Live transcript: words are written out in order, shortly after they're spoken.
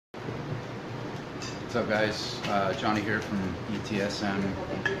What's up, guys? Johnny here from ETSM.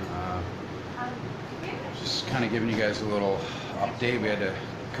 Just kind of giving you guys a little update. We had to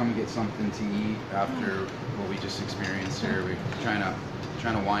come get something to eat after what we just experienced here. We're trying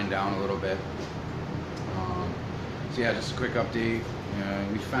to wind down a little bit. So yeah, just a quick update.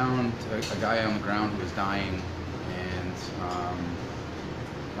 We found a guy on the ground who was dying, and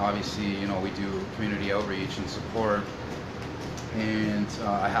obviously, you know, we do community outreach and support. And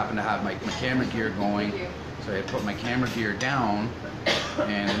I happened to have my camera gear going, so I had put my camera gear down,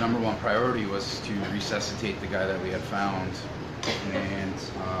 and the number one priority was to resuscitate the guy that we had found. And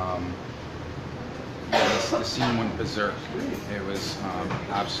the scene went berserk. It was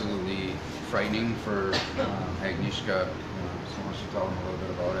absolutely frightening for Agnieszka. So why don't you tell them a little bit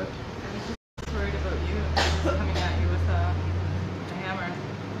about it? I was worried about you coming at you with a hammer.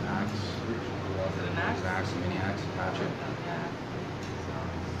 An axe. Was it an axe? An axe, a mini axe, a hatchet. Yeah.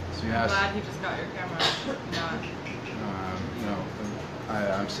 So yeah, I'm glad he just got your camera. Not. You know,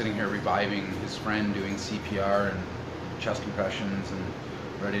 I'm sitting here reviving his friend, doing CPR and chest compressions, and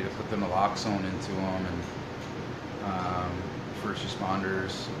ready to put the naloxone into him. And first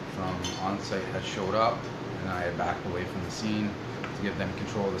responders from on-site had showed up, and I had backed away from the scene to give them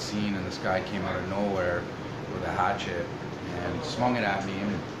control of the scene. And this guy came out of nowhere with a hatchet and swung it at me,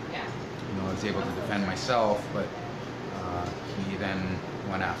 and you know, I was able to defend myself, but he then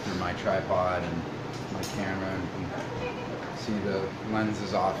went after my tripod and my camera, and you can see the lens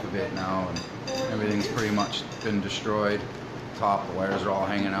is off of it now, and everything's pretty much been destroyed. Top, the wires are all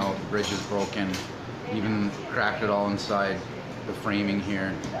hanging out, the bridge is broken, even cracked it all inside the framing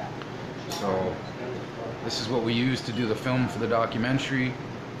here. So this is what we use to do the film for the documentary.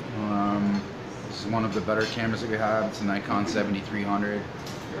 This is one of the better cameras that we have. It's a Nikon 7300.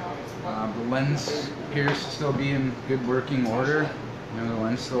 The lens appears to still be in good working order. You know, the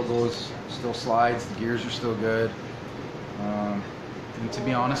lens still slides, the gears are still good. And to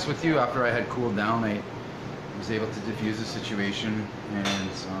be honest with you, after I had cooled down, I was able to diffuse the situation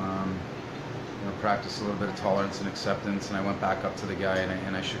and you know, practice a little bit of tolerance and acceptance. And I went back up to the guy,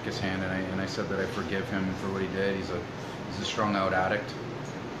 and I shook his hand, and I said that I forgive him for what he did. He's a strung out addict,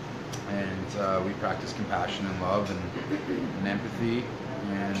 and we practice compassion and love and empathy,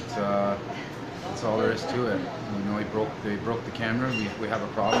 and that's all there is to it. You know, they broke the camera. We have a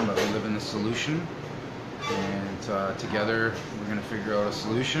problem, but we live in the solution, and together we're going to figure out a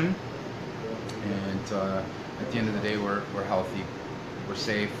solution. And at the end of the day, we're healthy, we're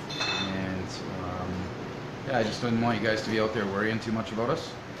safe, and yeah, I just didn't want you guys to be out there worrying too much about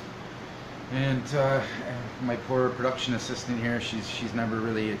us. And my poor production assistant here, she's never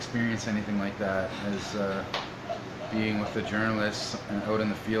really experienced anything like that. As being with the journalists out in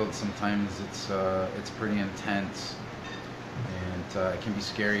the field, sometimes it's pretty intense, and it can be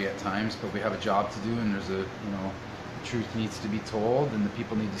scary at times. But we have a job to do, and there's the truth needs to be told, and the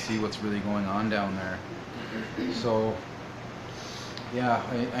people need to see what's really going on down there. So yeah,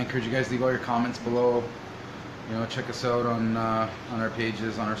 I encourage you guys to leave all your comments below. You know, check us out on our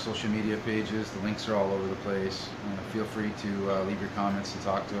pages, on our social media pages. The links are all over the place. Feel free to leave your comments and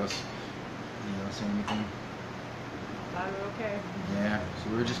talk to us. You know, say anything. Glad we're okay. Yeah, so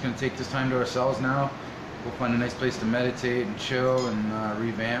we're just going to take this time to ourselves now. We'll find a nice place to meditate and chill and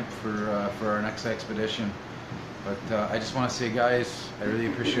revamp for our next expedition. But I just want to say, guys, I really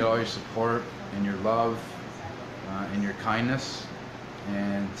appreciate all your support and your love and your kindness.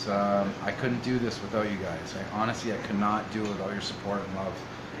 And I couldn't do this without you guys. Honestly, I could not do it without your support and love.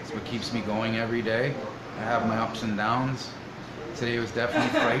 It's what keeps me going every day. I have my ups and downs. Today was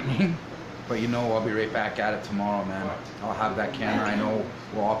definitely frightening. But you know, I'll be right back at it tomorrow, man. I'll have that camera. I know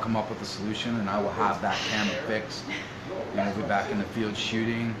we'll all come up with a solution, and I will have that camera fixed. And I'll be back in the field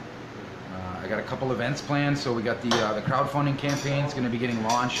shooting. I got a couple events planned. So we got the crowdfunding campaign is going to be getting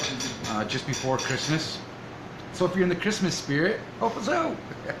launched just before Christmas. So if you're in the Christmas spirit, help us out.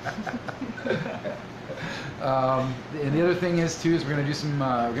 And the other thing is too, is we're gonna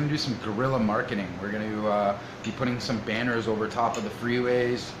do some guerrilla marketing. We're gonna be putting some banners over top of the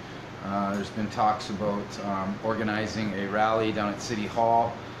freeways. There's been talks about organizing a rally down at City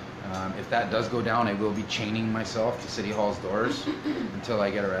Hall. If that does go down, I will be chaining myself to City Hall's doors until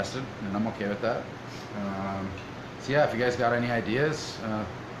I get arrested, and I'm okay with that. So yeah, if you guys got any ideas,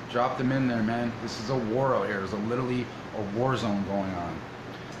 drop them in there, man. This is a war out here. There's literally a war zone going on,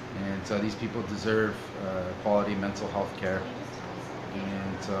 and these people deserve quality mental health care.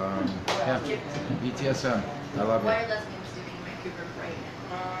 And yeah, ETSM, I love you. Why are lesbians living in Vancouver right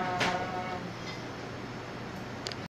now?